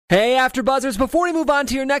Hey, AfterBuzzers, before we move on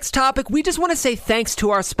to your next topic, we just want to say thanks to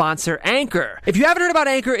our sponsor, Anchor. If you haven't heard about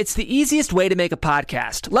Anchor, it's the easiest way to make a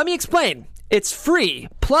podcast. Let me explain. It's free.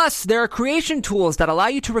 Plus, there are creation tools that allow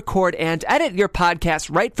you to record and edit your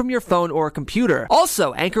podcast right from your phone or computer.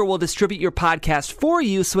 Also, Anchor will distribute your podcast for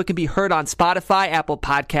you so it can be heard on Spotify, Apple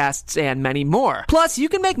Podcasts, and many more. Plus, you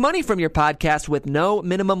can make money from your podcast with no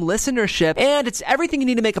minimum listenership, and it's everything you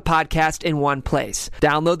need to make a podcast in one place.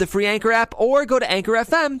 Download the free Anchor app or go to Anchor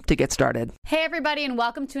FM to get started. Hey, everybody, and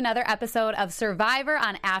welcome to another episode of Survivor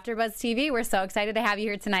on AfterBuzz TV. We're so excited to have you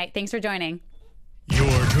here tonight. Thanks for joining.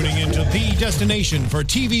 You're tuning into the destination for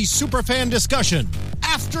TV superfan discussion,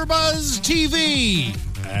 AfterBuzz TV.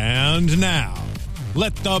 And now,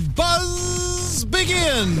 let the buzz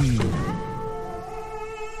begin.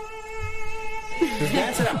 Just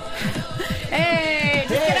dance it up. Hey,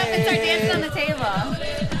 just get up and start dancing on the table.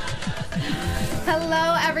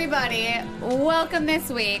 Hello, everybody. Welcome this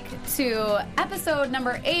week to episode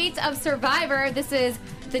number 8 of Survivor. This is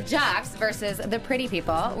the Jocks versus the Pretty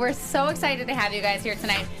People. We're so excited to have you guys here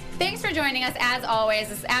tonight. Thanks for joining us. As always,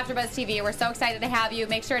 this is AfterBuzz TV. We're so excited to have you.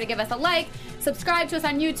 Make sure to give us a like, subscribe to us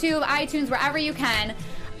on YouTube, iTunes, wherever you can.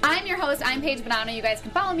 I'm your host. I'm Paige Bonanno. You guys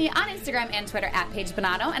can follow me on Instagram and Twitter at Paige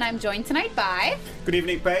Bonanno, and I'm joined tonight by... Good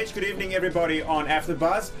evening, Paige. Good evening, everybody on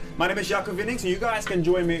AfterBuzz. My name is Jaco Winnings, and you guys can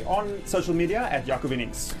join me on social media at Jaco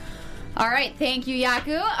Winnings. All right. Thank you,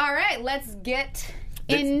 Yaku. All right. Let's get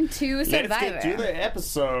into Survivor. Let's get to the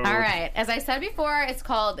episode. All right. As I said before, it's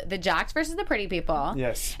called The Jocks versus the Pretty People.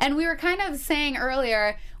 Yes. And we were kind of saying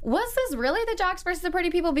earlier, was this really the Jocks versus the Pretty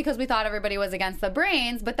People? Because we thought everybody was against the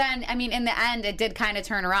brains. But then, I mean, in the end, it did kind of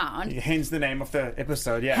turn around. Hence the name of the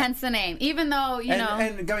episode, yeah. Hence the name. Even though, you know...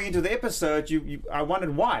 And going into the episode, I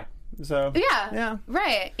wondered why. So yeah,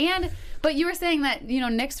 right. But you were saying that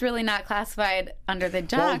Nick's really not classified under the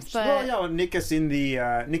Jocks. Nick is in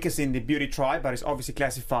the beauty tribe, but he's obviously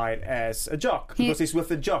classified as a jock because he's with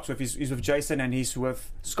the Jocks. He's with Jason and he's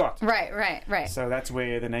with Scott. Right. So that's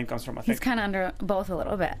where the name comes from. I think he's kind of under both a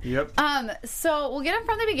little bit. Yep. So we'll get him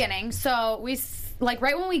from the beginning. So we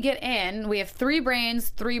right when we get in, we have 3 brains,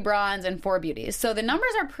 3 bronze, and 4 beauties. So the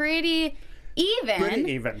numbers are pretty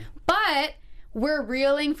even. But we're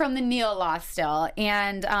reeling from the Neil loss still,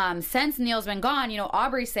 and since Neil's been gone,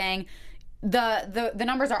 Aubrey's saying the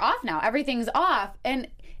numbers are off now. Everything's off, and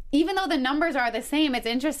even though the numbers are the same, it's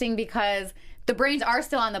interesting because the brains are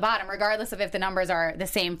still on the bottom, regardless of if the numbers are the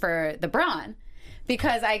same for the brawn.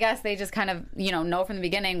 Because I guess they just kind of know from the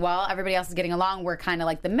beginning, well, everybody else is getting along. We're kind of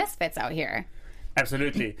like the misfits out here.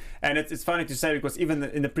 Absolutely. And it's funny to say because even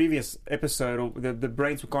in the previous episode, the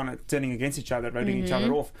brains were kind of turning against each other, voting each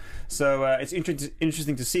other off. So it's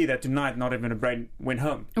interesting to see that tonight not even a brain went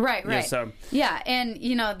home. Right. Yeah, and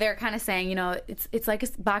they're kind of saying, it's like a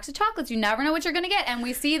box of chocolates. You never know what you're going to get. And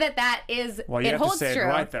we see that is, well, you it have holds to say true. It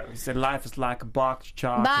right, though. He said life is like a box of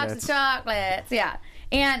chocolates. Box of chocolates, yeah.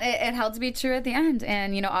 And it held to be true at the end.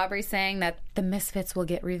 And, Aubrey's saying that the misfits will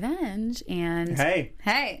get revenge. And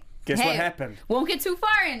hey. Guess what happened? Won't get too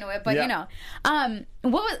far into it, but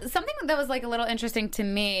what was something that was like a little interesting to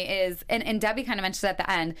me is, and Debbie kind of mentioned at the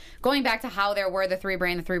end, going back to how there were the 3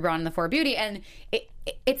 brain, the 3 brawn, and the 4 beauty, and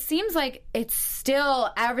it seems like it's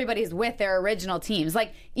still everybody's with their original teams.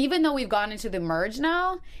 Like even though we've gone into the merge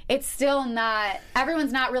now, it's still not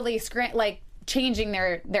everyone's not really changing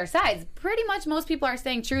their sides. Pretty much most people are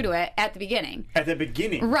staying true to it at the beginning. At the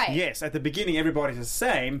beginning. Right. Yes, at the beginning everybody's the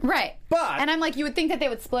same. Right. But... And I'm like, you would think that they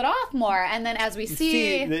would split off more, and then as we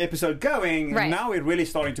see the episode going, now we're really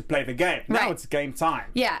starting to play the game. Now it's game time.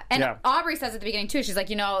 Yeah. And Aubrey says at the beginning too, she's like,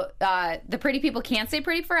 the pretty people can't stay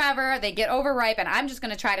pretty forever. They get overripe, and I'm just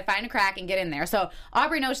going to try to find a crack and get in there. So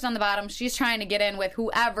Aubrey knows she's on the bottom. She's trying to get in with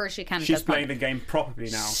whoever she can. She's playing the game properly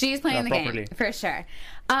now. She's playing the game, for sure.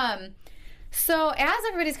 So as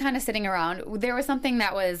everybody's kind of sitting around, there was something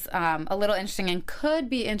that was a little interesting and could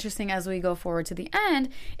be interesting as we go forward to the end,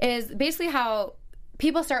 is basically how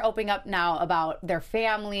people start opening up now about their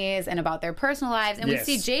families and about their personal lives. And we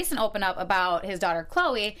see Jason open up about his daughter,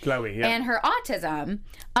 Chloe, and her autism.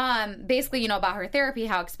 Basically, about her therapy,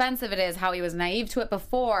 how expensive it is, how he was naive to it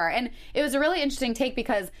before. And it was a really interesting take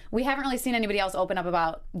because we haven't really seen anybody else open up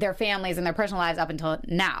about their families and their personal lives up until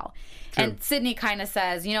now. True. And Sydney kind of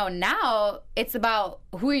says, now it's about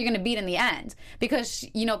who are you going to beat in the end? Because,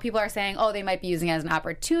 people are saying, oh, they might be using it as an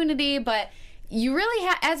opportunity, but you really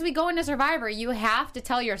as we go into Survivor, you have to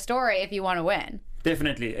tell your story if you want to win.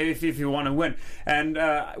 Definitely, if you want to win. And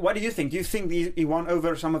what do you think? Do you think he won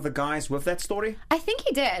over some of the guys with that story? I think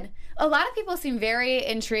he did. A lot of people seem very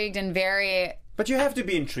intrigued and very... But you have to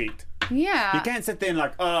be intrigued. Yeah. You can't sit there and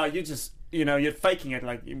like, oh, you just you're faking it,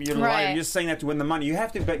 like you're lying. You're just saying that to win the money. You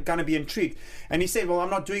have to kind of be intrigued. And he said, well, I'm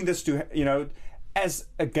not doing this to, as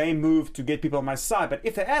a game move to get people on my side. But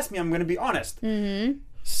if they ask me, I'm going to be honest. Mm-hmm.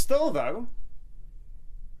 Still, though,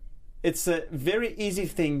 it's a very easy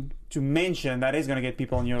thing to mention that is going to get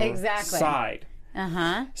people on your side.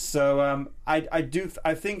 Uh-huh. So I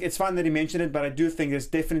think it's fine that he mentioned it, but I do think there's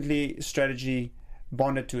definitely strategy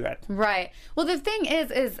bonded to that. Right. Well, the thing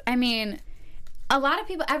is I mean, a lot of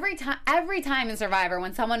people every time in Survivor,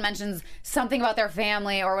 when someone mentions something about their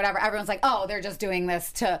family or whatever, everyone's like, "Oh, they're just doing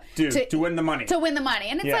this to win the money." To win the money.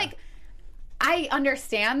 And it's like, I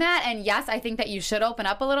understand that, and yes, I think that you should open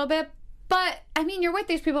up a little bit. But, I mean, you're with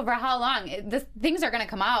these people for how long? Things are going to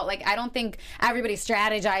come out. Like, I don't think everybody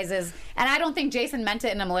strategizes. And I don't think Jason meant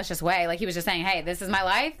it in a malicious way. Like, he was just saying, hey, this is my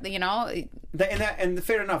life, And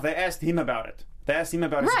fair enough, they asked him about it. They asked him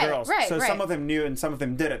about his girls. So some of them knew and some of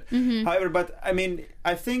them didn't. Mm-hmm. However, but, I mean,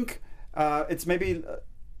 I think it's maybe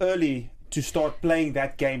early to start playing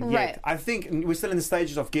that game yet. Right. I think we're still in the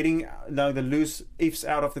stages of getting the loose ifs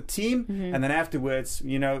out of the team. Mm-hmm. And then afterwards,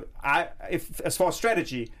 as far as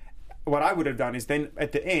strategy, what I would have done is then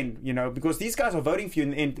at the end, because these guys are voting for you in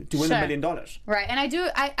the end to win $1 million. Right. And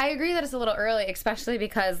I agree that it's a little early, especially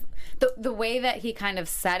because the way that he kind of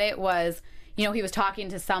said it was, he was talking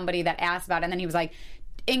to somebody that asked about it, and then he was like,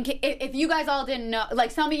 if you guys all didn't know, like,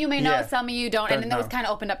 some of you may know, some of you don't, and then it was kind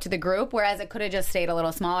of opened up to the group, whereas it could have just stayed a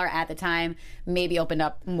little smaller at the time, maybe opened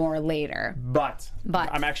up more later. But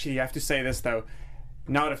I'm actually, I have to say this though,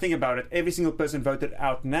 now that I think about it, every single person voted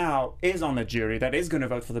out now is on the jury that is going to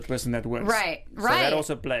vote for the person that wins. Right. So that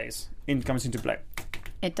also comes into play.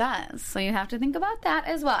 It does. So you have to think about that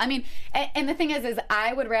as well. I mean, and the thing is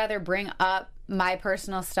I would rather bring up my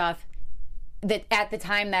personal stuff that at the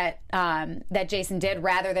time that Jason did,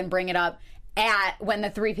 rather than bring it up when the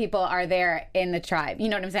three people are there in the tribe. You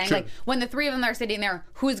know what I'm saying? True. Like, when the three of them are sitting there,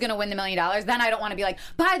 who's going to win the $1 million? Then I don't want to be like,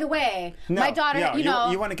 by the way, my daughter,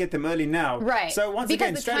 you want to get them early now. Right. So once because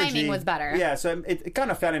again, the strategy, timing was better. Yeah, so it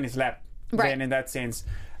kind of fell in his lap then in that sense.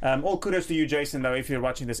 All kudos to you, Jason, though, if you're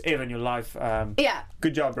watching this ever in your life.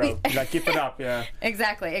 Good job, bro. Keep it up. Yeah.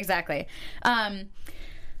 Exactly.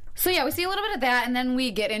 So yeah, we see a little bit of that, and then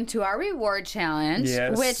we get into our reward challenge,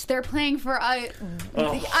 which they're playing for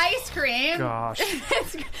the ice cream. Gosh,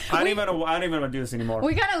 I don't even want to do this anymore.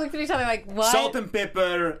 We kind of looked at each other like, what? Salt and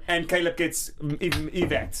pepper, and Caleb gets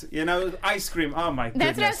Yvette. Ice cream. Oh my goodness.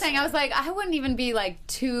 That's what I was saying. I was like, I wouldn't even be like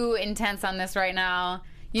too intense on this right now.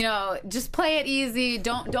 Just play it easy.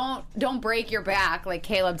 Don't break your back like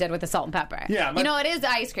Caleb did with the salt and pepper. Yeah, it is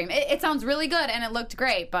ice cream. It sounds really good and it looked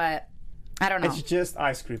great, but I don't know. It's just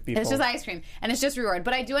ice cream, people. It's just ice cream, and it's just reward.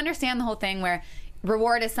 But I do understand the whole thing where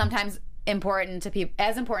reward is sometimes important to people,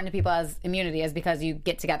 as important to people as immunity is, because you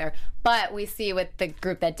get together. But we see with the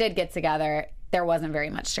group that did get together, there wasn't very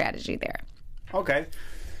much strategy there. Okay.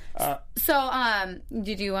 So,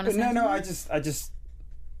 did you want to say No, I just...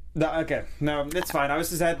 okay, no, that's fine. I was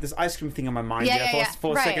just had this ice cream thing on my mind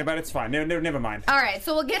for a second, but it's fine. Never mind. All right,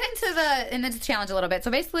 so we'll get into the challenge a little bit.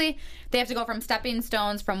 So basically, they have to go from stepping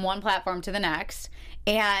stones from one platform to the next,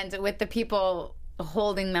 and with the people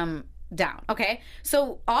holding them down. Okay,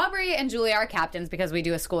 so Aubrey and Julia are captains because we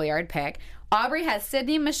do a schoolyard pick. Aubrey has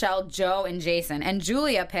Sydney, Michelle, Joe, and Jason, and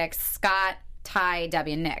Julia picks Scott, Ty,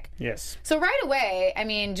 Debbie, and Nick. Yes. So right away, I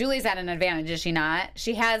mean, Julie's at an advantage, is she not?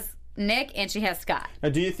 She has Nick and she has Scott. Now,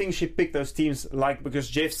 do you think she picked those teams because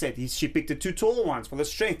Jeff said she picked the two tall ones for the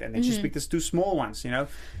strength, and then she picked the two small ones? Do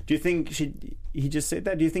you think he just said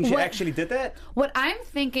that? Do you think she actually did that? What I'm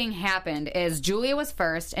thinking happened is Julia was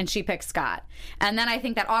first and she picked Scott, and then I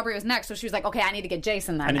think that Aubrey was next, so she was like, okay, I need to get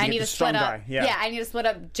Jason then. I need to split up. I need to split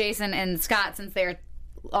up Jason and Scott since they're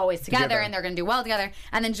always together and they're going to do well together.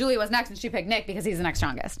 And then Julia was next and she picked Nick because he's the next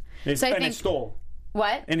strongest. So I think it's tall.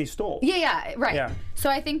 What? Any stall. Yeah, right. Yeah. So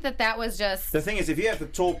I think that was just... The thing is, if you have the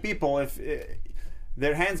tall people, if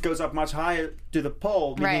their hands goes up much higher to the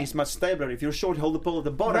pole, meaning it's much stabler. If you're short, hold the pole at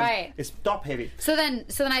the bottom, it's top heavy. So then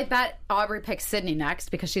I bet Aubrey picks Sydney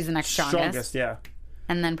next because she's the next strongest. Yeah.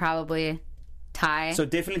 And then probably Ty. So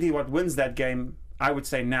definitely what wins that game, I would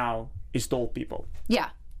say now, is tall people. Yeah.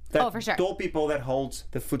 For sure. Tall people that holds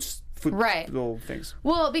the foot little things.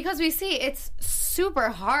 Well, because we see it's super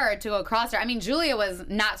hard to go across her. I mean, Julia was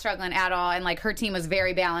not struggling at all, and her team was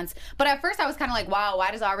very balanced. But at first, I was kind of like, "Wow,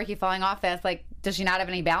 why does Aubrey keep falling off this? Does she not have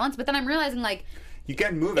any balance?" But then I'm realizing, You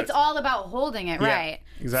can't move it. It's all about holding it, right?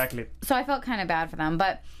 Exactly. So I felt kind of bad for them,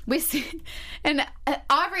 but we see, and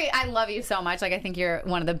Aubrey, I love you so much. Like, I think you're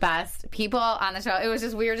one of the best people on the show. It was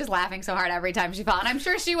just, we were just laughing so hard every time she fell, and I'm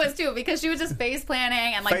sure she was too, because she was just face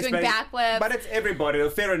planting and like doing backflips. But it's everybody, though,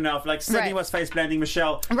 fair enough. Like Sydney was face planting,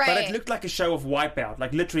 Michelle, but it looked like a show of Wipeout,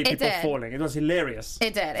 like literally people falling. It was hilarious.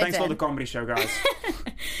 It did. Thanks for the comedy show, guys.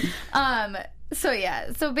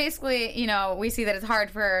 So basically, you know, we see that it's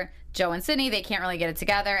hard for Joe and Sydney. They can't really get it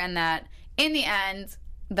together, and that in the end,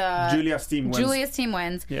 Julia's team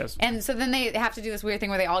wins. Yes. And so then they have to do this weird thing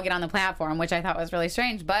where they all get on the platform, which I thought was really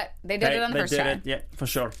strange, but they did it on the first try. Yeah, for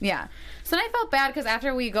sure. Yeah. So then I felt bad because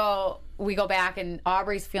after we go back and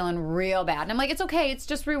Aubrey's feeling real bad. And I'm like, it's okay, it's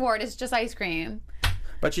just reward, it's just ice cream.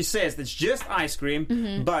 But she says it's just ice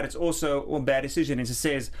cream, but it's also one bad decision. And she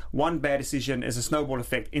says one bad decision is a snowball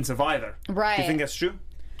effect in Survivor. Right. Do you think that's true?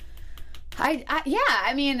 Yeah,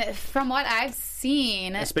 I mean, from what I've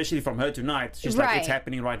seen, especially from her tonight, she's like, it's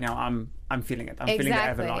happening right now. I'm feeling it. I'm feeling the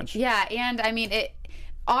avalanche. Yeah, and I mean,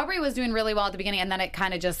 Aubrey was doing really well at the beginning, and then it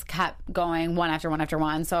kind of just kept going one after one after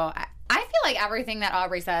one. So I feel like everything that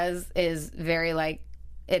Aubrey says is very like,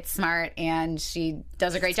 it's smart, and she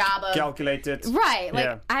does a great job of calculated. Right.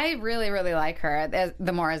 Like I really, really like her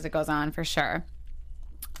the more as it goes on, for sure.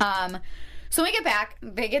 So when we get back,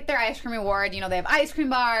 they get their ice cream reward. You know, they have ice cream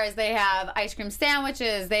bars, they have ice cream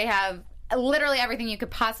sandwiches, they have literally everything you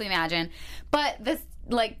could possibly imagine. But this,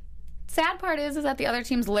 like, sad part is that the other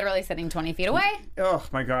team's literally sitting 20 feet away. Oh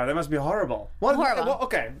my God, that must be horrible. Horrible. Well,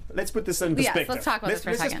 okay, let's put this in perspective. Yes, let's talk about this for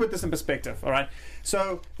a second. Let's just put this in perspective, all right?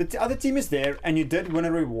 So the other team is there, and you did win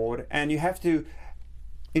a reward, and you have to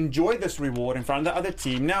enjoy this reward in front of the other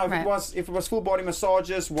team. Now, if it was full body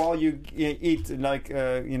massages while you eat like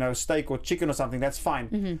steak or chicken or something, that's fine.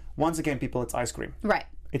 Mm-hmm. Once again, people, it's ice cream. Right.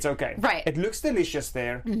 It's okay. Right. It looks delicious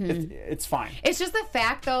there. Mm-hmm. It's fine. It's just the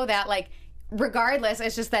fact, though, that like regardless,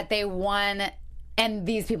 it's just that they won. And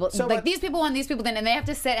these people, these people won, these people didn't, and they have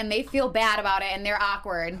to sit and they feel bad about it, and they're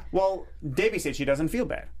awkward. Well, Debbie said she doesn't feel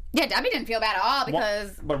bad. Yeah, Debbie didn't feel bad at all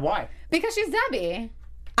because. But why? Because she's Debbie.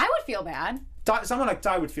 I would feel bad. Someone like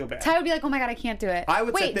Ty would feel bad. Ty would be like, "Oh my God, I can't do it." I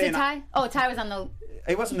would. Wait, did Ty? Oh, Ty was on the.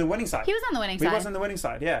 He was on the winning side. He was on the winning side. He was on the winning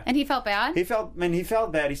side. Yeah. And he felt bad. He felt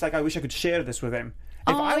bad. He's like, I wish I could share this with him.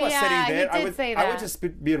 If I was sitting there, I would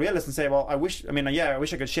just be a realist and say, well, I wish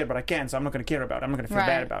I could share, but I can't, so I'm not going to care about it. I'm not going to feel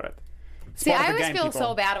bad about it. See, I always feel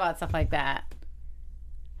so bad about stuff like that.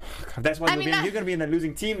 God, that's why you're going to be in the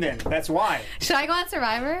losing team then. That's why. Should I go on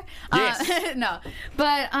Survivor? Yes. No.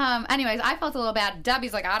 But anyways, I felt a little bad.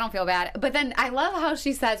 Debbie's like, I don't feel bad. But then I love how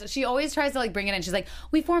she says, she always tries to like bring it in. She's like,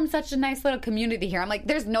 we formed such a nice little community here. I'm like,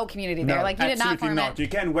 there's no community there. Like, you did not form it. You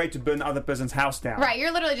can't wait to burn the other person's house down. Right.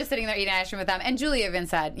 You're literally just sitting there eating ice cream with them. And Julia even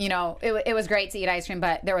said, it was great to eat ice cream,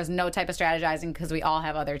 but there was no type of strategizing because we all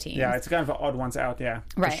have other teams. Yeah, it's kind of an odd ones out,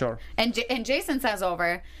 for sure. And Jason says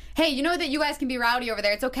over, hey, you know that you guys can be rowdy over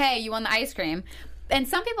there. It's okay. You won the ice cream. And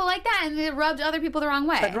some people like that, and it rubbed other people the wrong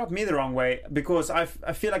way. It rubbed me the wrong way because I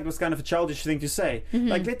feel like it was kind of a childish thing to say. Mm-hmm.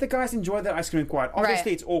 Like, let the guys enjoy their ice cream quiet.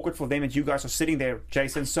 Obviously, it's awkward for them and you guys are sitting there,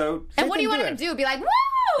 Jason, so... And what do you want them to do? Be like, woo!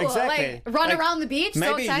 Exactly. Like, run around the beach, so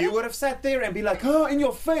excited? Maybe you would have sat there and be like, oh, in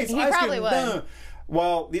your face, he ice probably cream. would. No.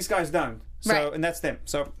 Well, these guys don't. So, and that's them.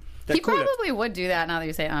 So... He probably would do that now that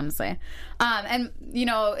you say it, honestly. And,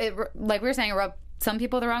 like we were saying, it rubbed some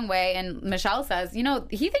people the wrong way, and Michelle says,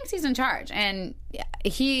 he thinks he's in charge, and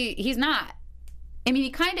he's not. I mean,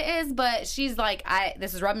 he kind of is, but she's like,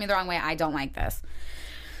 this is rubbing me the wrong way. I don't like this.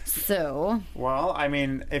 So, well, I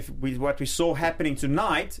mean, what we saw happening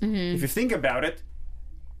tonight, if you think about it,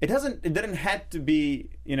 it didn't have to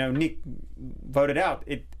be, Nick voted out.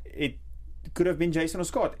 It could have been Jason or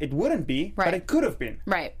Scott. It wouldn't be, but it could have been.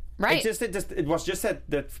 Right. It was just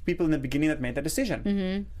that people in the beginning that made that decision.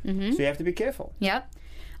 Mm-hmm. Mm-hmm. So you have to be careful. Yep.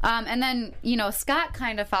 And then, Scott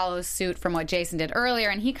kind of follows suit from what Jason did earlier,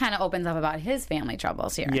 and he kind of opens up about his family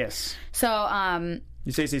troubles here. Yes. So,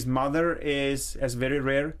 he says his mother has very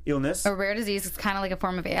rare illness. A rare disease. It's kind of like a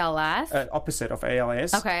form of ALS. Opposite of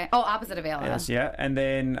ALS. Okay. Oh, opposite of ALS. Yes, yeah. And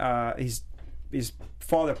then his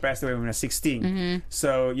father passed away when he was 16. Mm-hmm.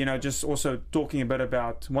 So, just also talking a bit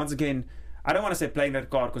about, once again, I don't want to say playing that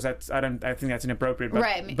card because I think that's inappropriate. But,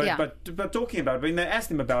 right. But talking about it, when they asked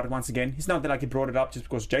him about it once again, it's not that like he brought it up just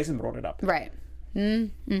because Jason brought it up. Right.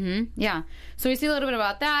 Mm-hmm. Yeah. So we see a little bit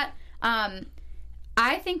about that.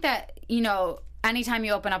 I think that, anytime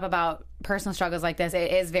you open up about personal struggles like this,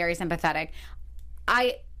 it is very sympathetic.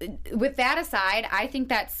 With that aside, I think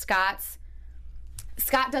that Scott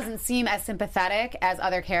doesn't seem as sympathetic as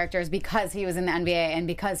other characters because he was in the NBA and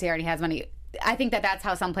because he already has money. I think that's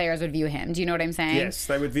how some players would view him. Do you know what I'm saying? Yes,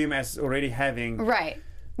 they would view him as already having... Right.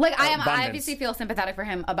 Like, I abundance. obviously feel sympathetic for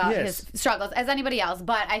him about his struggles, as anybody else,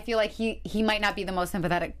 but I feel like he might not be the most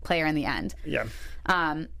sympathetic player in the end. Yeah.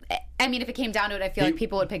 I mean, if it came down to it, I feel like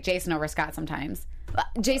people would pick Jason over Scott sometimes.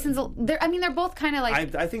 Jason's... they're both kind of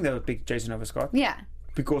like... I think they would pick Jason over Scott. Yeah.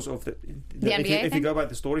 Because of the NBA if you go by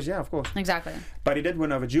the stories, yeah, of course. Exactly. But he did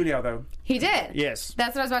win over Julia, though. He did. Yes.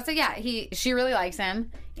 That's what I was about to say. Yeah, she really likes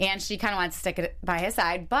him, and she kind of wants to stick it by his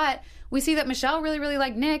side. But we see that Michelle really, really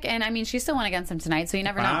liked Nick, and I mean, she still won against him tonight, so you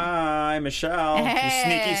never know. Hi, Michelle.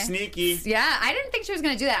 Hey. Sneaky. Yeah, I didn't think she was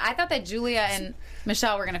going to do that. I thought that Julia and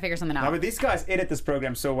Michelle were going to figure something out. No, but these guys edit this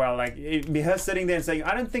program so well. Like, it'd be her sitting there and saying,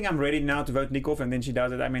 I don't think I'm ready now to vote Nick off, and then she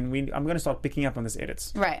does it. I mean, I'm going to start picking up on this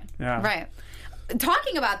edits. Right. Yeah. Right.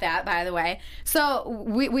 Talking about that, by the way, so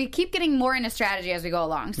we keep getting more into strategy as we go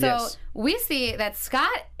along. So we see that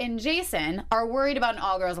Scott and Jason are worried about an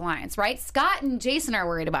all-girls alliance, right? Scott and Jason are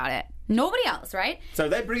worried about it. Nobody else, right? So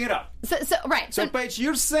they bring it up. So Paige,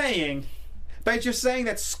 you're saying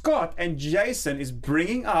that Scott and Jason is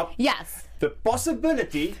bringing up the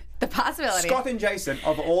possibility Scott and Jason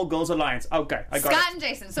of an all-girls alliance. Okay, I got it. Scott and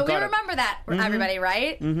Jason. So we remember that, everybody,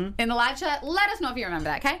 right? Mm-hmm. In the live chat, let us know if you remember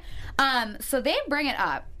that, okay? So they bring it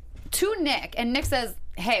up to Nick, and Nick says,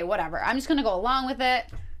 hey, whatever. I'm just going to go along with it.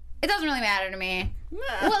 It doesn't really matter to me.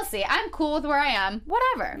 We'll see. I'm cool with where I am.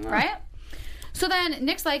 Whatever, right? So then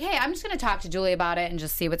Nick's like, hey, I'm just going to talk to Julie about it and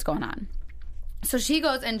just see what's going on. So she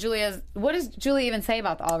goes, and what does Julie even say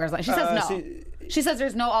about the all-girls alliance? She says no. She says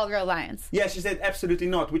there's no all-girl alliance. Yeah, she said absolutely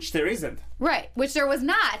not, which there isn't. Right, which there was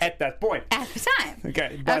not. At that point. At the time.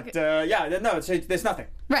 Okay, but there's nothing.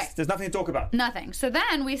 Right. There's nothing to talk about. Nothing. So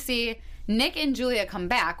then we see Nick and Julia come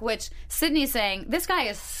back, which Sydney's saying, this guy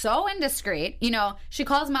is so indiscreet. You know, she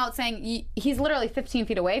calls him out saying, he's literally 15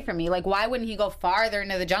 feet away from me. Like, why wouldn't he go farther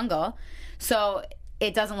into the jungle? So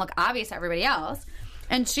it doesn't look obvious to everybody else.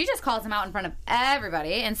 And she just calls him out in front of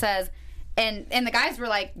everybody and says... And the guys were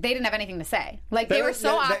like, they didn't have anything to say. Like, they were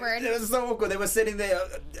so awkward. It was so awkward. They were sitting there.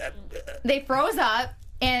 They froze up,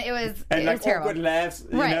 and it was terrible. Awkward laughs,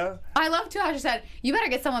 you know? I love, too, how she said, you better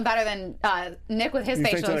get someone better than Nick with his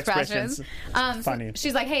facial expressions. Funny. So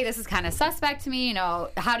she's like, hey, this is kind of suspect to me. You know,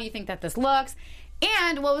 how do you think that this looks?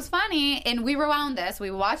 And what was funny, and we rewound this, we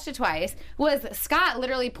watched it twice, was Scott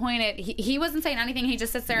literally pointed, he wasn't saying anything, he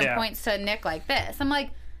just sits there and points to Nick like this. I'm like,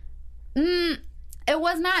 it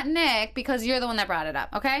was not Nick, because you're the one that brought it up,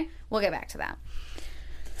 okay? We'll get back to that.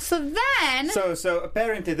 So then... So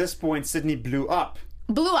apparently at this point, Sydney blew up.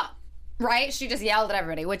 Right? She just yelled at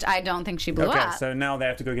everybody, which I don't think she blew up. Okay, so now they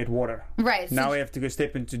have to go get water. Right. So now we have to go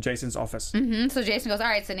step into Jason's office. Mm-hmm. So Jason goes, all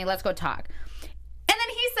right, Sydney, let's go talk. And then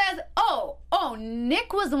he says, oh,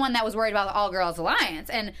 Nick was the one that was worried about the all-girls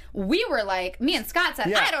alliance. And we were like, me and Scott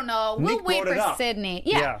said, I don't know, we'll wait for Sydney.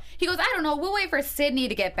 Yeah. He goes, I don't know, we'll wait for Sydney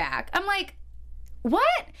to get back. I'm like...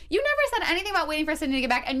 What? You never said anything about waiting for Sydney to get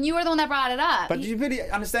back, and you were the one that brought it up. But do you really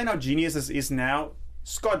understand how genius this is now?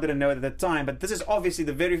 Scott didn't know it at the time, but this is obviously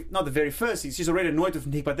not the very first seed. She's already annoyed with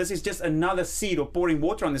Nick, but this is just another seed, or pouring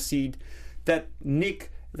water on the seed that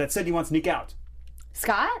Sydney wants Nick out.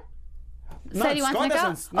 Scott? No, said he wants Nick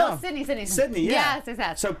out? No. Oh, Sydney. Sydney, yeah.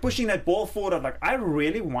 Yes. So pushing that ball forward, I'm like, I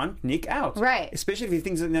really want Nick out. Right. Especially if he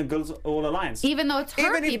thinks that girls all alliance. Even though it's her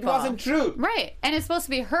Even people. if it wasn't true. Right. And it's supposed to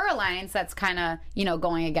be her alliance that's kind of,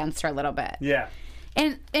 going against her a little bit. Yeah.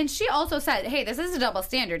 And she also said, hey, this is a double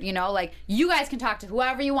standard, like, you guys can talk to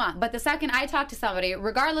whoever you want, but the second I talk to somebody,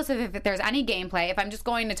 regardless of if there's any gameplay, if I'm just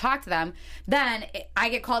going to talk to them, then I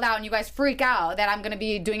get called out and you guys freak out that I'm going to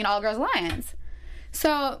be doing an all-girls alliance.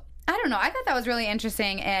 So... I don't know. I thought that was really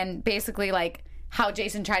interesting, and basically, like, how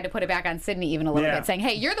Jason tried to put it back on Sydney even a little bit, saying,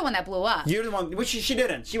 hey, you're the one that blew up. You're the one, which she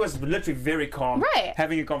didn't. She was literally very calm,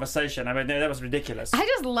 having a conversation. I mean, that was ridiculous.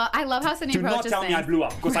 I love how Sydney approaches things. Do not tell me I blew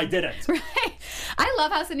up, because I didn't. Right. I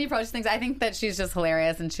love how Sydney approaches things. I think that she's just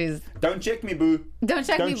hilarious, and she's... Don't check me, boo. Don't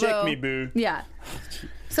check me, boo. Yeah.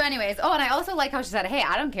 So anyways, and I also like how she said, hey,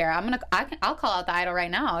 I don't care. I'll call out the idol right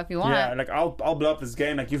now if you want. Yeah, like, I'll blow up this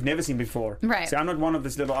game like you've never seen before. Right. See, I'm not one of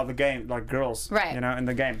this little other game, like, girls. Right. In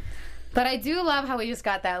the game. But I do love how we just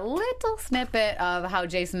got that little snippet of how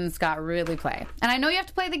Jason and Scott really play. And I know you have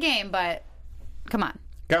to play the game, but come on.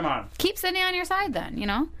 Keep Sydney on your side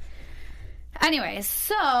then, Anyway,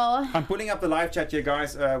 so... I'm putting up the live chat here,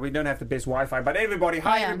 guys. We don't have the best Wi-Fi. But everybody,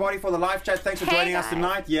 everybody for the live chat. Thanks for joining us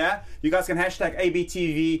tonight. Yeah. You guys can hashtag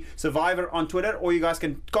ABTV Survivor on Twitter, or you guys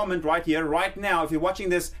can comment right here, right now. If you're watching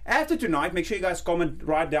this after tonight, make sure you guys comment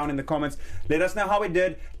right down in the comments. Let us know how we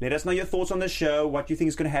did. Let us know your thoughts on the show, what you think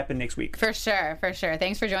is going to happen next week. For sure.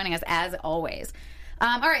 Thanks for joining us, as always.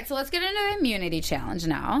 All right, so let's get into the immunity challenge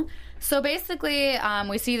now. So basically,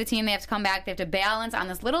 we see the team, they have to come back, they have to balance on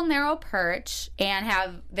this little narrow perch and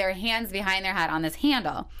have their hands behind their head on this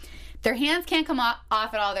handle. Their hands can't come off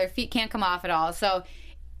at all, their feet can't come off at all. So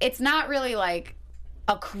it's not really like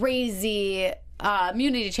a crazy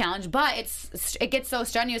immunity challenge, but it gets so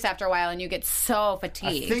strenuous after a while and you get so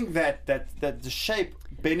fatigued. I think that the shape,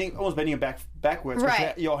 almost bending your backwards,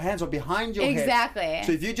 right. Your hands are behind your head. Exactly.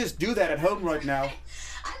 So if you just do that at home right now...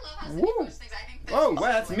 I love how Cindy pushes things. I think Oh,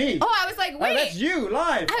 well, that's me. Oh, I was like, wait. Oh, that's you,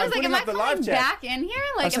 live. I was like, am I coming back in here?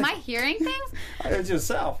 Like, am I hearing things? It's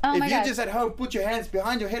yourself. Oh my If God. you just at home put your hands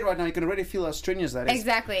behind your head right now, you can already feel how strenuous that is.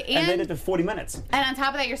 Exactly. And then it's 40 minutes. And on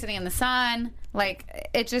top of that, you're sitting in the sun. Like,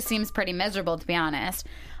 it just seems pretty miserable, to be honest.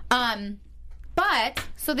 But,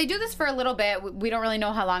 so they do this for a little bit. We don't really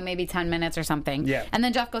know how long, maybe 10 minutes or something. Yeah. And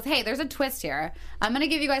then Jeff goes, hey, there's a twist here. I'm going to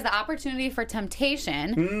give you guys the opportunity for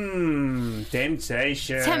temptation.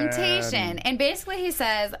 Temptation. Temptation. And basically he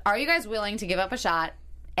says, are you guys willing to give up a shot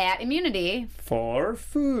at immunity For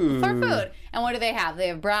food. And what do they have? They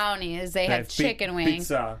have brownies. They have chicken wings.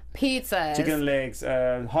 Pizzas. Chicken legs,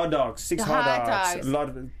 hot dogs, six hot dogs, a lot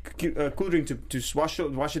of cool drink to wash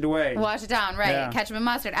it away. Wash it down, right. Yeah. Ketchup and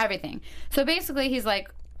mustard, everything. So basically he's like,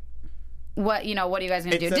 what are you guys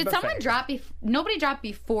going to do? It's a Did someone buffet. drop nobody dropped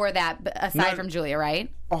before that aside No. from Julia, right?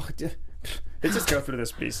 Oh, let's just go through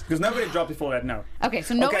this, please, because nobody dropped before that. No. Okay,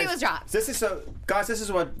 so nobody was dropped. This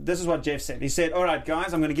is what Jeff said. He said, "All right,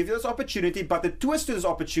 guys, I'm going to give you this opportunity, but the twist to this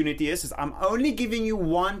opportunity is I'm only giving you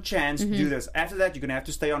one chance to do this. After that, you're going to have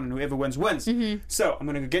to stay on, and whoever wins wins. So I'm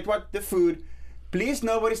going to get the food. Please,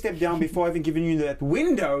 nobody step down before I've given you that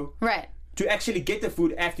window." Right. To actually get the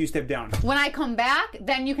food after you step down. When I come back,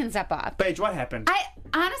 then you can step off. Paige, what happened? I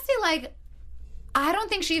honestly, I don't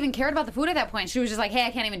think she even cared about the food at that point. She was just like, hey,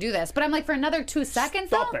 I can't even do this. But I'm like, for another 2 seconds,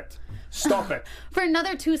 Stop though? it. Stop it. For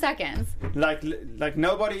another 2 seconds. Like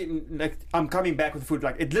nobody, I'm coming back with food.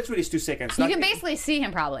 Like, it literally is 2 seconds. You Like, can basically see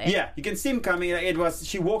him probably. Yeah, you can see him coming.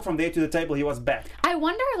 She walked from there to the table, he was back. I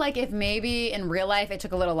wonder, if maybe in real life it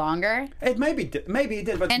took a little longer. It maybe it did,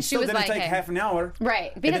 but And it she still was didn't like, take hey. half an hour.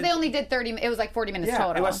 Right. Because they only did 30, it was like 40 minutes Yeah,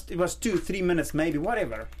 total. it was 2-3 minutes, maybe,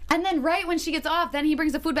 whatever. And then right when she gets off, then he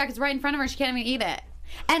brings the food back. It's right in front of her. She can't even eat it.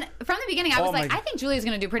 And from the beginning, I was like, I think Julia's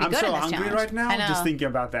going to do pretty I'm good so in this hungry challenge. right now, I know. just thinking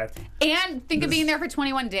about that. And think of being there for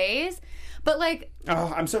 21 days. But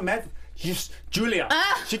Oh, I'm so mad. Julia,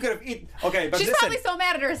 she could have eaten. Okay, but she's listen, probably so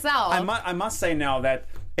mad at herself. I must say now that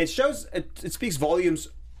it shows, it speaks volumes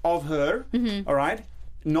of her, all right?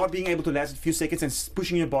 Not being able to last a few seconds and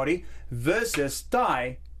pushing your body versus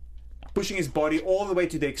Ty pushing his body all the way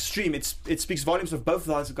to the extreme. It speaks volumes of both of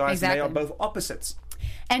those guys, Exactly. and they are both opposites.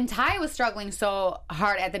 And Ty was struggling so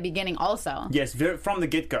hard at the beginning also. Yes, from the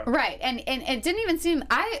get-go. Right. And it didn't even seem...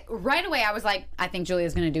 Right away, I was like, I think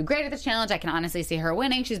Julia's going to do great at this challenge. I can honestly see her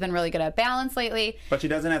winning. She's been really good at balance lately. But she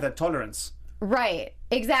doesn't have that tolerance. Right.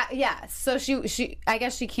 Exactly. Yeah. So she I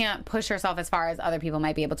guess she can't push herself as far as other people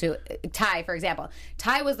might be able to. Ty, for example.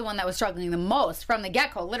 Ty was the one that was struggling the most from the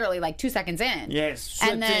get-go, literally 2 seconds in. Yes,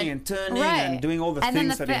 sweating and turning and doing all the and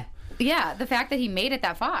things then that Yeah, the fact that he made it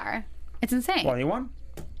that far. It's insane. Well, he won.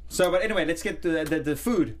 So, but anyway, let's get to the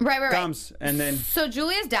food. Right. Comes, and then... So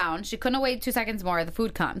Julia's down. She couldn't wait 2 seconds more. The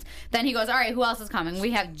food comes. Then he goes, all right, who else is coming?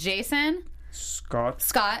 We have Jason, Scott,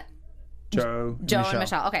 Joe, and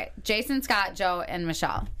Michelle. Okay, Jason, Scott, Joe, and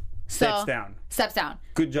Michelle. Steps down. Steps down.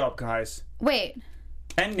 Good job, guys. Wait.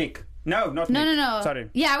 And Nick. No, not Nick. No. Sorry.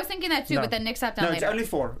 Yeah, I was thinking that too, but then Nick stepped down later. No, it's only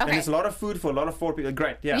 4. Okay. And it's a lot of food for a lot of 4 people.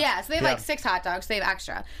 Great, yeah. Yeah, so they have 6 hot dogs. So they have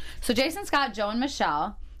extra. So Jason, Scott, Joe, and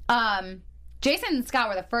Michelle. Jason and Scott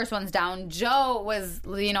were the first ones down. Joe was,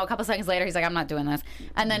 a couple seconds later, he's like, I'm not doing this.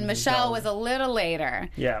 And then Michelle was a little later.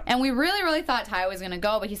 Yeah. And we really, really thought Ty was going to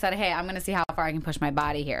go, but he said, hey, I'm going to see how far I can push my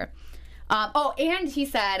body here. And he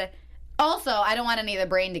said, also, I don't want any of the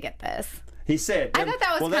brain to get this. He said. I thought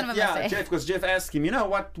that was kind of a mistake. Yeah, because Jeff asked him,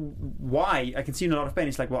 why? I can see you in a lot of pain.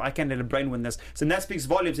 He's like, well, I can't let the brain win this. So that speaks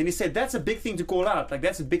volumes. And he said, that's a big thing to call out.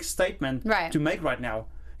 That's a big statement to make right now,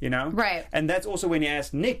 Right. And that's also when he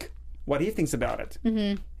asked Nick what he thinks about it.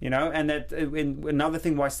 Mm-hmm. And that another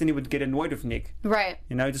thing why Cindy would get annoyed with Nick. Right.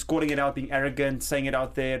 Just calling it out, being arrogant, saying it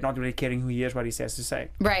out there, not really caring who he is, what he says to say.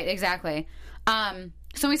 Right, exactly.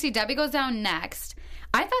 So we see Debbie goes down next.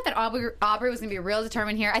 I thought that Aubrey was going to be real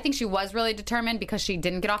determined here. I think she was really determined because she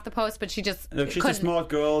didn't get off the post, but she just Look, she's a smart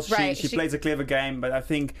girl. Right, She plays a clever game, but I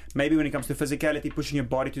think maybe when it comes to physicality, pushing your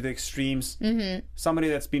body to the extremes, somebody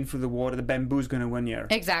that's been through the water, the bamboo's going to win here.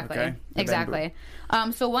 Exactly. Okay? Exactly.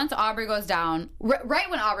 So once Aubrey goes down, right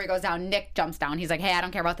when Aubrey goes down, Nick jumps down. He's like, hey, I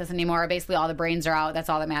don't care about this anymore. Basically, all the brains are out. That's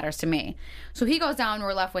all that matters to me. So he goes down.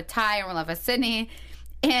 We're left with Ty and we're left with Sydney.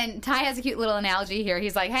 And Ty has a cute little analogy here.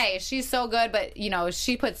 He's like, hey, she's so good, but,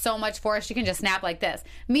 she puts so much force, she can just snap like this.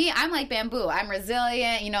 Me, I'm like bamboo. I'm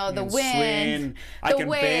resilient, the wind, swing. I can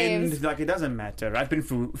waves. bend. Like, it doesn't matter. I've been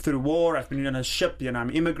through war. I've been on a ship. I'm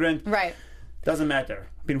an immigrant. Right. Doesn't matter.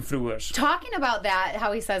 Been through worse. Talking about that,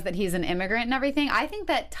 how he says that he's an immigrant and everything, I think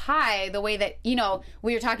that Ty, the way that,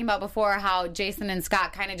 we were talking about before how Jason and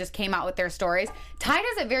Scott kind of just came out with their stories, Ty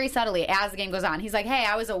does it very subtly as the game goes on. He's like, hey,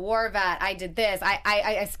 I was a war vet. I did this.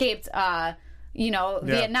 I escaped,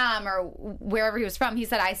 Vietnam or wherever he was from. He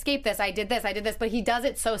said, I escaped this. I did this. But he does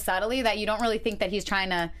it so subtly that you don't really think that he's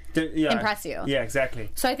trying to impress you. Yeah,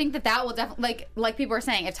 exactly. So I think that will definitely, like people were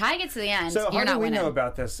saying, if Ty gets to the end, so you're not winning. So how do we know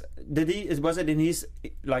about this? Was it in his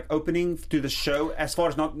opening to the show? As far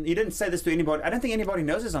as he didn't say this to anybody. I don't think anybody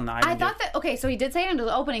knows this on the I thought that, okay, so he did say it in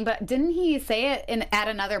the opening, but didn't he say it at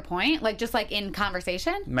another point? Just in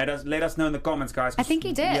conversation? Let us know in the comments, guys. I think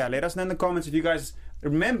he did. Yeah, let us know in the comments if you guys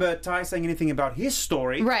remember Ty saying anything about his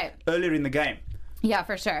story earlier in the game. Yeah,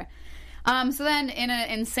 for sure. So then, in an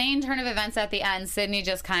insane turn of events at the end, Sydney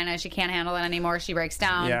just she can't handle it anymore. She breaks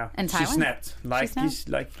down. Yeah, and Ty she snapped. Like Ty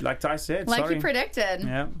said. Like Sorry. he predicted.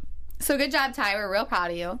 Yeah. So good job, Ty. We're real proud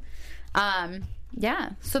of you. Yeah.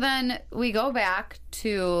 So then we go back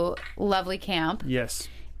to Lovely Camp. Yes.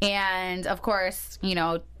 And of course,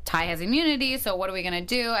 Ty has immunity, so what are we going to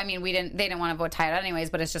do? I mean, they didn't want to vote Ty out anyways,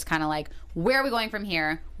 but it's just kind of like, where are we going from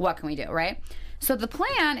here? What can we do, right? So the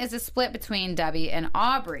plan is a split between Debbie and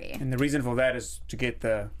Aubrey. And the reason for that is to get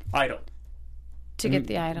the idol. To get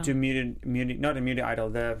the idol. Not immunity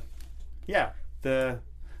idol.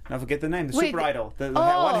 I forget the name. The super idol.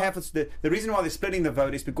 What happens? The reason why they're splitting the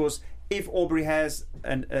vote is because if Aubrey has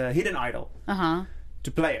a hidden idol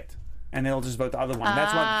to play it, and they'll just vote the other one.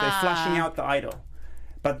 That's why they're flushing out the idol.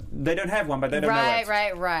 But they don't have one, but they don't know it.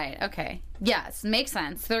 Right. Okay. Yes, makes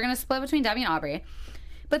sense. So they're going to split between Debbie and Aubrey.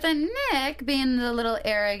 But then Nick, being the little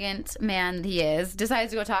arrogant man he is,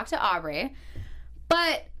 decides to go talk to Aubrey.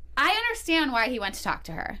 But I understand why he went to talk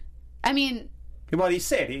to her. I mean... Well, he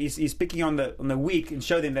said he's picking on the weak and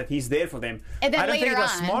show them that he's there for them. And then I don't think it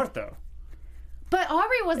was on, smart, though. But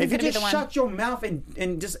Aubrey wasn't going to be the one... If you just shut your mouth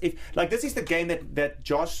and just... this is the game that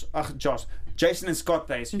Jason and Scott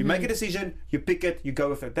plays. You make a decision, you pick it, you go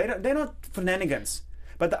with it. They're not shenanigans.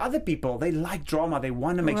 But the other people, they like drama. They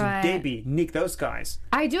want to make sure Debbie, Nick, those guys.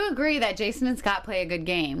 I do agree that Jason and Scott play a good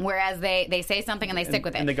game, whereas they say something and they stick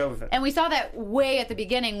with it. And they go with it. And we saw that way at the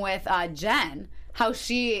beginning with Jen, how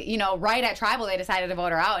she, right at Tribal, they decided to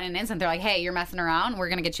vote her out. And in an instant, they're like, hey, you're messing around. We're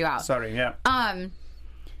going to get you out. Sorry, yeah.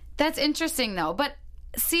 That's interesting, though. But,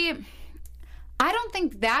 see, I don't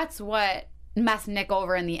think that's what messed Nick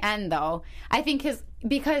over in the end, though. I think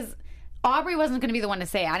because Aubrey wasn't going to be the one to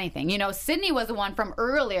say anything. Sydney was the one from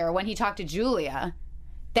earlier when he talked to Julia.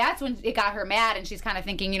 That's when it got her mad, and she's kind of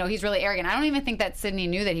thinking, he's really arrogant. I don't even think that Sydney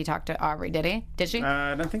knew that he talked to Aubrey, did he? Did she?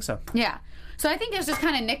 I don't think so. Yeah. So I think it's just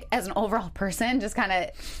kind of Nick, as an overall person, just kind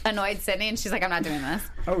of annoyed Sydney, and she's like, I'm not doing this.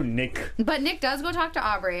 Oh, Nick. But Nick does go talk to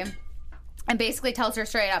Aubrey and basically tells her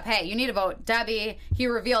straight up, hey, you need to vote Debbie. He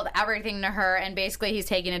revealed everything to her, and basically he's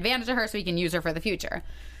taking advantage of her so he can use her for the future.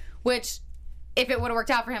 Which, if it would have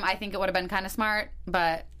worked out for him, I think it would have been kind of smart,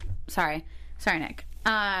 but sorry, Nick.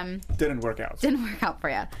 Didn't work out. Didn't work out for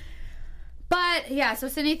you. But, yeah, so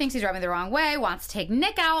Sydney thinks he's rubbing the wrong way, wants to take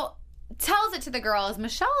Nick out, tells it to the girls.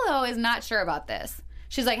 Michelle, though, is not sure about this.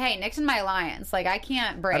 She's like, hey, Nick's in my alliance. I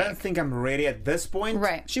can't break. I don't think I'm ready at this point.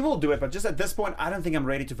 Right. She will do it, but just at this point, I don't think I'm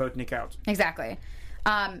ready to vote Nick out. Exactly.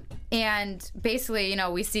 And basically,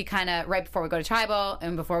 we see kind of right before we go to Tribal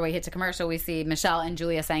and before we hit to commercial, we see Michelle and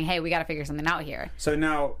Julia saying, hey, we got to figure something out here. So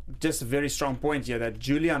now, just a very strong point here that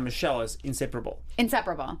Julia and Michelle is inseparable.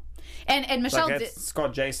 Inseparable. And Michelle did...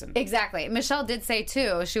 Scott Jason. Exactly. Michelle did say,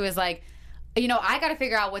 too, she was like, I got to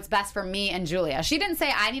figure out what's best for me and Julia. She didn't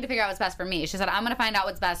say, I need to figure out what's best for me. She said, I'm going to find out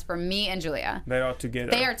what's best for me and Julia. They are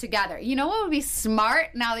together. They are together. You know what would be smart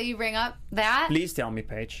now that you bring up that? Please tell me,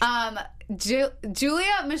 Paige.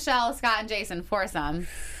 Julia, Michelle, Scott, and Jason foursome.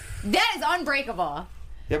 That is unbreakable.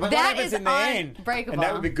 Yeah, but that what happens is in the end? Unbreakable. And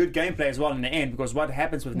that would be good gameplay as well in the end, because what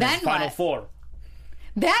happens with the final four?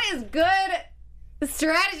 That is good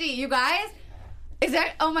strategy, you guys. Is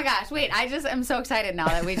that? Oh my gosh! Wait, I just am so excited now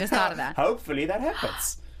that we just thought of that. Hopefully that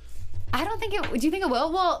happens. I don't think it. Do you think it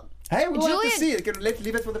will? Well, hey, we'll have to see.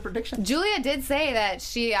 Leave it for the prediction. Julia did say that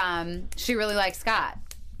she really likes Scott.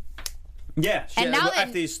 Yeah,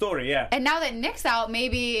 after his story, yeah. And now that Nick's out,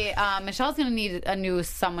 maybe Michelle's going to need a new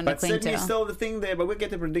someone to cling to. But Sydney's still the thing there, but we'll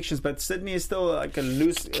get the predictions. But Sydney is still like a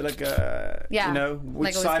loose,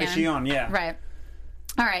 which side is she on? Yeah. Right.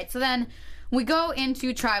 All right, so then we go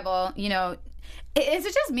into Tribal, Is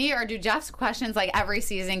it just me, or do Jeff's questions like every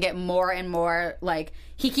season get more and more like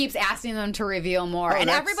he keeps asking them to reveal more? And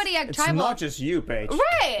everybody at Tribal, it's not just you, Paige.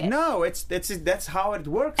 Right? No, that's how it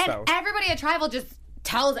works. And though everybody at Tribal just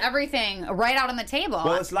tells everything right out on the table.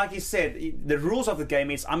 Well, it's like you said, the rules of the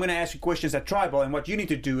game is I'm going to ask you questions at Tribal, and what you need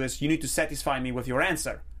to do is you need to satisfy me with your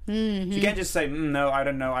answer. Mm-hmm. So you can't just say, no, I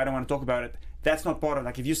don't know, I don't want to talk about it. That's not part of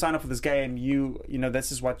like if you sign up for this game, you know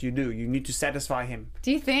this is what you do. You need to satisfy him.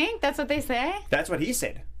 Do you think that's what they say? That's what he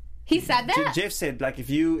said. He said that? Jeff said like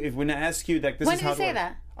if when I ask you like this when is how did he say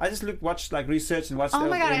that? I just watched like research and watched. Oh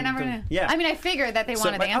my god, I never knew. Yeah, I mean I figured that they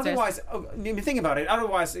wanted the answers. Otherwise, think about it.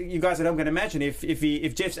 Otherwise, you guys at home can imagine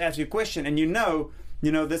if Jeff's asked you a question and you know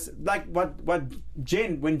this like what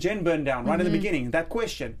Jen when Jen burned down right at the beginning that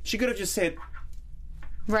question she could have just said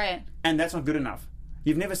right, and that's not good enough.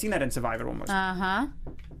 You've never seen that in Survivor almost. Uh-huh.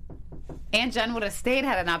 And Jen would have stayed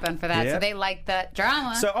had it not been for that, so they liked that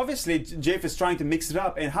drama. So obviously Jeff is trying to mix it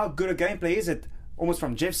up, and how good a gameplay is it? Almost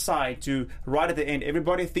from Jeff's side to right at the end,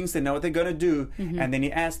 everybody thinks they know what they're going to do, and then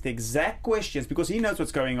he asks the exact questions because he knows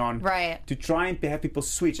what's going on. Right. To try and have people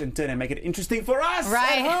switch and turn and make it interesting for us.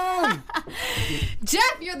 Right. At home.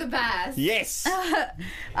 Jeff, you're the best. Yes.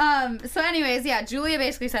 So anyways, yeah, Julia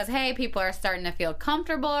basically says, hey, people are starting to feel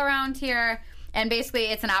comfortable around here. And basically,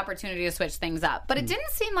 it's an opportunity to switch things up. But it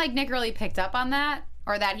didn't seem like Nick really picked up on that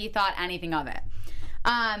or that he thought anything of it.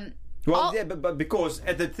 But because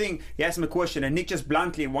at the thing, he asked him a question, and Nick just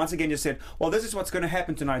bluntly, once again, just said, well, this is what's going to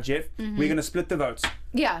happen tonight, Jeff. We're going to split the votes.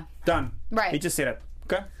 Yeah. Done. Right. He just said it.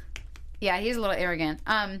 Okay? Yeah, he's a little arrogant.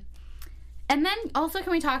 And then also,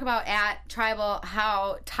 can we talk about at Tribal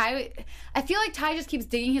how Ty... I feel like Ty just keeps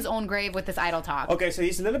digging his own grave with this idol talk. Okay, so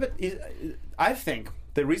he's a little bit... I think...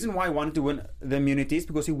 The reason why he wanted to win the immunity is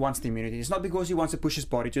because he wants the immunity. It's not because he wants to push his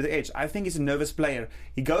body to the edge. I think he's a nervous player.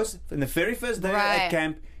 He goes, in the very first day at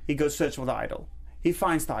camp, he goes search for the idol. He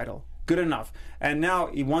finds the idol. Good enough. And now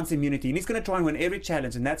he wants immunity. And he's going to try and win every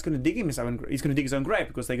challenge. And that's going to dig him he's going to dig his own grave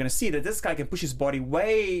because they're going to see that this guy can push his body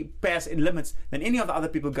way past in limits than any of the other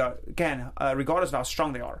people can, regardless of how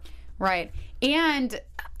strong they are. Right. And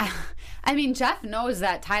I mean, Jeff knows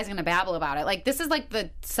that Ty's going to babble about it. Like, this is like the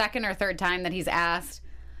second or third time that he's asked,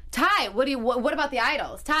 Ty, what about the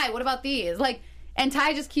idols? Ty, what about these? Like, and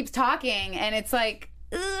Ty just keeps talking, and it's like,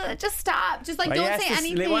 just stop. Just like, don't say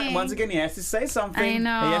anything. Once again, he has to say something. I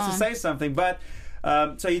know. He has to say something. But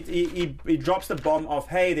so he drops the bomb of,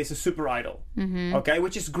 hey, there's a super idol. Okay,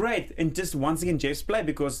 which is great. And just once again, Jeff's play,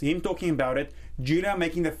 because him talking about it, Julia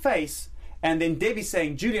making the face, and then Debbie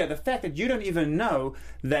saying, Julia, the fact that you don't even know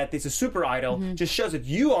that there's a super idol just shows that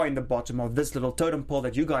you are in the bottom of this little totem pole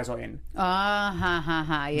that you guys are in.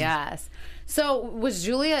 Yes. So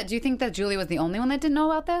do you think that Julia was the only one that didn't know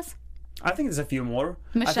about this? I think there's a few more.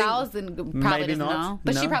 Michelle probably doesn't know.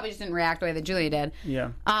 But she probably just didn't react the way that Julia did. Yeah.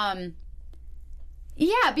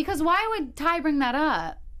 Yeah, because why would Ty bring that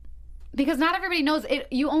up? Because not everybody knows it.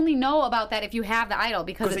 You only know about that if you have the idol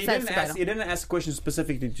because it says idol. He didn't ask a question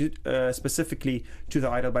specifically to the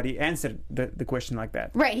idol, but he answered the question like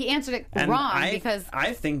that. Right, he answered it wrong because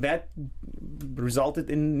I think that resulted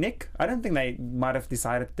in Nick. I don't think they might have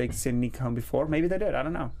decided to send Nick home before. Maybe they did. I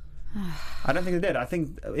don't know. I don't think they did. I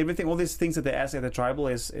think all these things that they ask at the tribal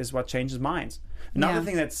is what changes minds. Another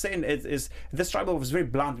thing that's saying is this tribal was very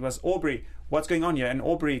blunt. It was Aubrey, what's going on here? And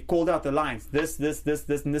Aubrey called out the lines. This,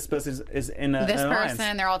 and this person is in a this in person.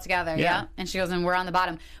 Alliance. They're all together. Yeah. And she goes, and we're on the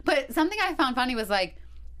bottom. But something I found funny was like,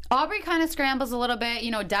 Aubrey kind of scrambles a little bit.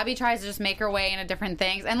 You know, Debbie tries to just make her way into different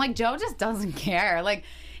things, and like Joe just doesn't care. Like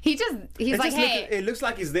he's like, hey. It looks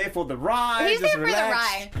like he's there for the ride. He's there for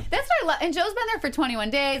relax. the ride. That's what I love. And Joe's been there for 21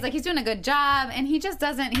 days. Like, he's doing a good job. And he just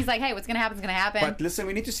doesn't. He's like, hey, what's going to happen is going to happen. But listen,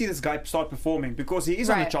 we need to see this guy start performing because he is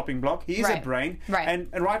on the chopping block. He is a brain. Right. And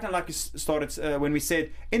right now, like you started when we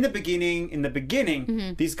said in the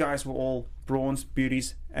beginning, these guys were all brawns,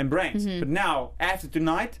 beauties, and brains. But now, after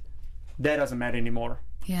tonight, that doesn't matter anymore.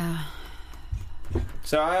 Yeah.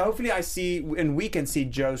 So hopefully I see, and we can see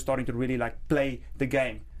Joe starting to really like play the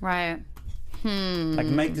game. Right. Like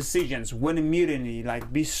make decisions, win immunity,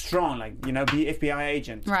 like be strong, like, you know, be FBI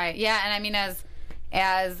agent. Right. Yeah. And I mean,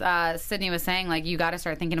 as Sydney was saying, like, you got to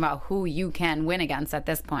start thinking about who you can win against at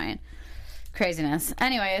this point. Craziness.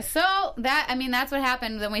 Anyway, so that's what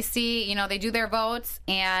happened. Then we see, you know, they do their votes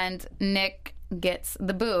and Nick gets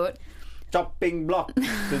the boot. Chopping block.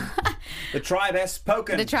 The tribe has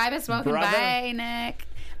spoken. The tribe has spoken. Brother. Bye, Nick.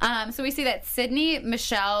 So we see that Sydney,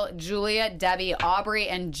 Michelle, Julia, Debbie, Aubrey,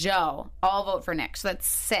 and Joe all vote for Nick. So that's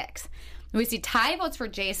 6. We see Ty votes for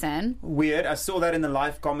Jason. Weird. I saw that in the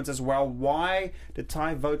live comments as well. Why did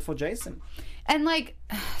Ty vote for Jason? And like,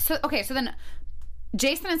 so then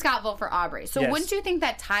Jason and Scott vote for Aubrey. So Yes. wouldn't you think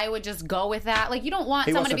that Ty would just go with that? Like, you don't want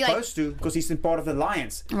He was someone to be like, supposed to, because he's in part of the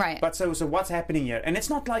alliance. Right. But so what's happening here? And it's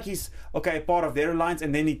not like he's part of their alliance,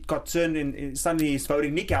 and then he got turned and suddenly he's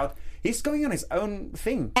voting Nick out. He's going on his own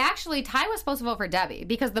thing. actually, Ty was supposed to vote for Debbie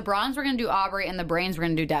because the Bronze were going to do Aubrey and the Brains were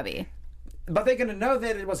going to do Debbie. But they're going to know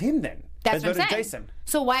that it was him then. That's that what I'm voted saying. Jason.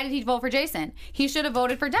 So why did he vote for Jason? He should have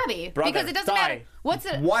voted for Debbie Brother, because it doesn't Ty,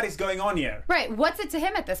 matter. What is going on here? Right. What's it to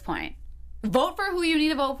him at this point? Vote for who you need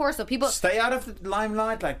to vote for so people... Stay out of the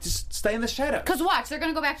limelight. Like, just stay in the shadows. Because watch, they're going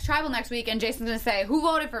to go back to Tribal next week and Jason's going to say, who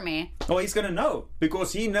voted for me? Well, he's going to know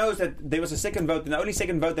because he knows that there was a second vote, and the only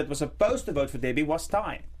second vote that was supposed to vote for Debbie was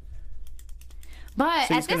Ty. But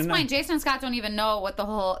So at he's this gonna point, know. Jason and Scott don't even know what the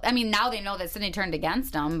whole... I mean, now they know that Sydney turned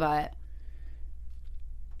against them, but...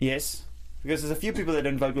 Yes, because there's a few people that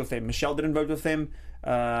didn't vote with them. Michelle didn't vote with them.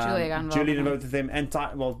 Julia got involved Julie with didn't him. vote with them, and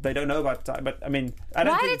Ty. Well, they don't know about Ty, but I mean, I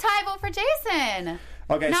don't Why think. did Ty vote for Jason?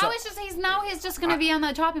 Okay, now so it's just he's just going to be on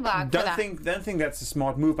the chopping block. for that. don't think that's a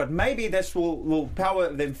smart move, but maybe this will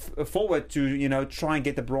power them forward to try and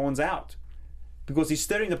get the Bronze out because he's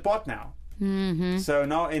stirring the pot now. Mm-hmm. So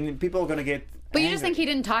now and people are going to get. But you just angry. think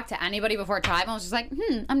he didn't talk to anybody before Tribal? Was just like,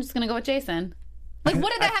 I'm just going to go with Jason. Like,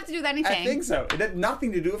 what did that have to do with anything? I think so. It had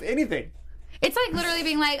nothing to do with anything. It's like literally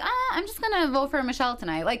being like, I'm just going to vote for Michelle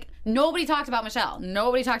tonight. Like, nobody talked about Michelle.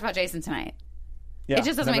 Nobody talked about Jason tonight. Yeah, It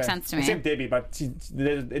just doesn't make sense to me. Except Debbie, but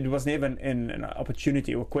it was never an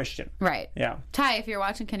opportunity or question. Right. Yeah. Ty, if you're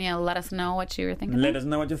watching, can you let us know what you were thinking? Let us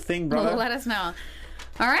know what you think, brother. Let us know.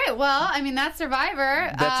 All right. Well, I mean, that's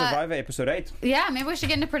Survivor. That's Survivor episode 8. Yeah, maybe we should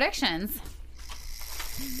get into predictions.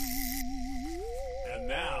 And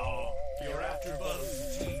now, your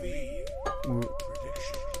AfterBuzz TV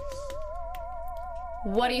predictions.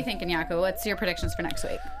 What are you thinking, Yaku? What's your predictions for next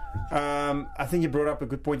week? I think you brought up a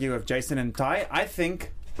good point here with Jason and Ty. I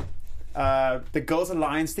think the Girls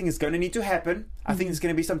Alliance thing is going to need to happen. I think there's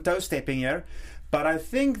going to be some toe stepping here, but I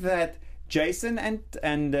think that Jason and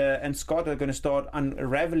Scott are going to start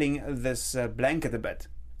unraveling this blanket a bit.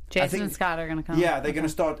 Jason and Scott are going to come. Yeah, they're going to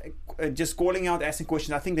start just calling out, asking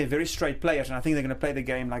questions. I think they're very straight players, and I think they're going to play the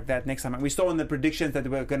game like that next time. And we saw in the predictions that they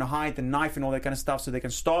were going to hide the knife and all that kind of stuff so they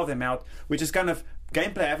can starve them out, which is kind of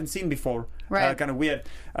gameplay I haven't seen before. Right. Kind of weird.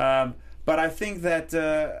 But I think that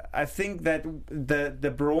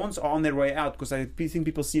the Brawns are on their way out because I think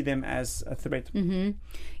people see them as a threat. Mm-hmm.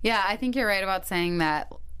 Yeah, I think you're right about saying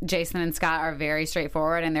that Jason and Scott are very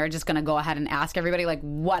straightforward and they're just going to go ahead and ask everybody, like,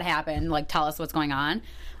 what happened? Like, tell us what's going on.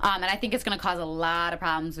 And I think it's going to cause a lot of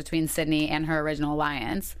problems between Sydney and her original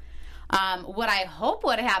alliance. What I hope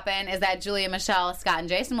would happen is that Julia, Michelle, Scott, and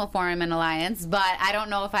Jason will form an alliance, but I don't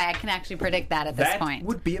know if I can actually predict that at this point. That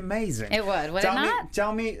would be amazing. It would it not?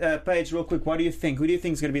 Tell me, Paige, real quick, what do you think? Who do you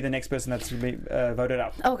think is going to be the next person that's going to be voted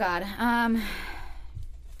out? Oh, God.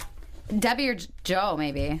 Debbie or Joe,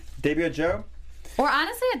 maybe. Debbie or Joe? Or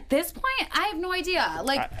honestly, at this point, I have no idea.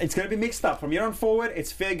 Like, it's going to be mixed up. From here on forward,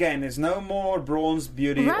 it's fair game. There's no more Bronze,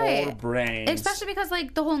 Beauty, or Brains. Especially because,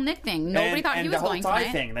 like, the whole Nick thing. Nobody thought he was going and the whole Ty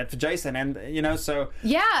tonight. thing, that's for Jason. And, so...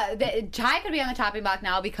 Yeah, Ty could be on the chopping block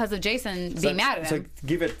now because of Jason being mad at him.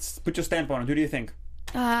 So put your stamp on it. Who do you think?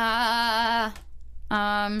 I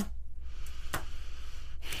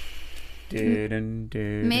don't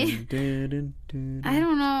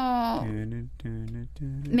know.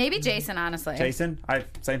 Maybe Jason, honestly. Jason?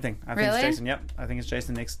 Same thing. I think Really? it's Jason. Yep. I think it's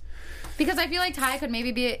Jason next. Because I feel like Ty could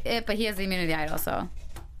maybe be it, but he has the immunity idol, so.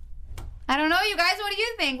 I don't know, you guys. What do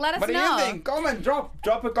you think? Let us What do know. you think? Comment. Drop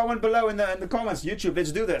a comment below in the comments. YouTube,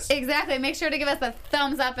 let's do this. Exactly. Make sure to give us a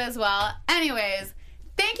thumbs up as well. Anyways,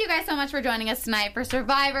 thank you guys so much for joining us tonight for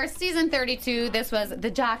Survivor Season 32. This was the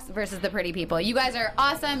Jocks versus the Pretty People. You guys are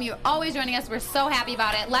awesome. You're always joining us. We're so happy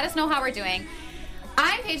about it. Let us know how we're doing.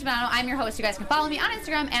 I'm Paige Bonanno. I'm your host. You guys can follow me on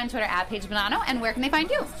Instagram and Twitter at Paige Bonanno. And where can they find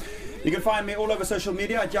you? You can find me all over social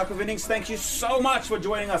media at Jacob Winnings. Thank you so much for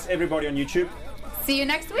joining us, everybody on YouTube. See you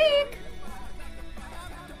next week.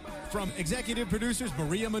 From executive producers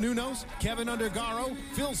Maria Menounos, Kevin Undergaro,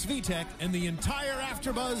 Phil Svitek, and the entire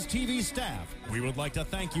AfterBuzz TV staff, we would like to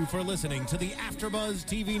thank you for listening to the AfterBuzz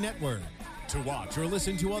TV network. To watch or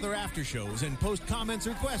listen to other after shows and post comments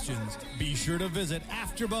or questions, be sure to visit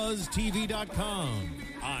AfterBuzzTV.com.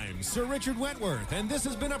 I'm Sir Richard Wentworth, and this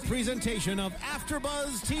has been a presentation of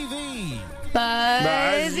AfterBuzz TV.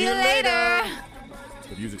 Buzz you later.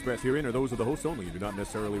 The views expressed herein are those of the hosts only and do not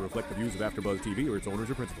necessarily reflect the views of AfterBuzz TV or its owners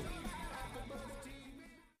or principals.